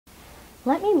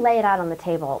Let me lay it out on the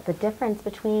table, the difference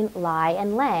between lie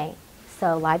and lay.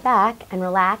 So lie back and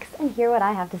relax and hear what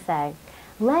I have to say.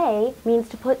 Lay means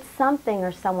to put something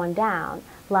or someone down,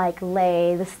 like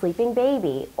lay the sleeping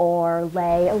baby or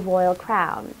lay a royal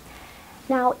crown.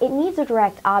 Now, it needs a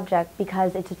direct object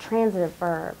because it's a transitive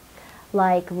verb,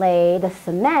 like lay the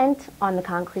cement on the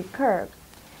concrete curb.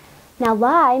 Now,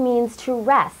 lie means to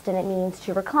rest and it means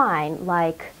to recline,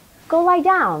 like go lie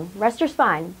down, rest your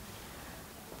spine.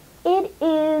 It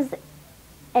is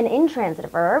an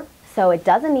intransitive verb, so it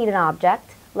doesn't need an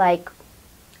object, like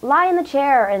lie in the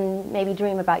chair and maybe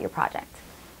dream about your project.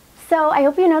 So I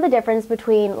hope you know the difference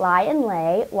between lie and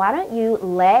lay. Why don't you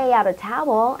lay out a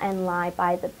towel and lie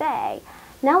by the bay?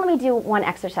 Now let me do one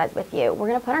exercise with you. We're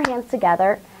going to put our hands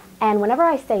together, and whenever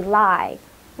I say lie,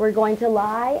 we're going to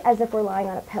lie as if we're lying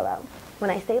on a pillow.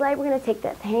 When I say lie, we're going to take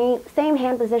that same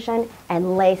hand position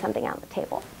and lay something out on the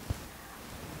table.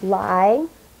 Lie,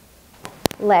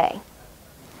 lay,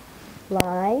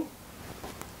 lie,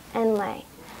 and lay.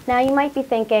 Now you might be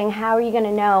thinking, how are you going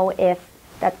to know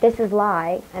that this is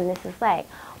lie and this is lay?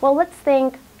 Well, let's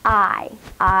think I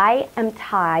am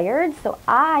tired, so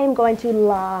I am going to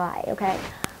lie, okay?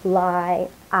 Lie,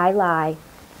 I lie,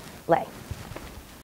 lay.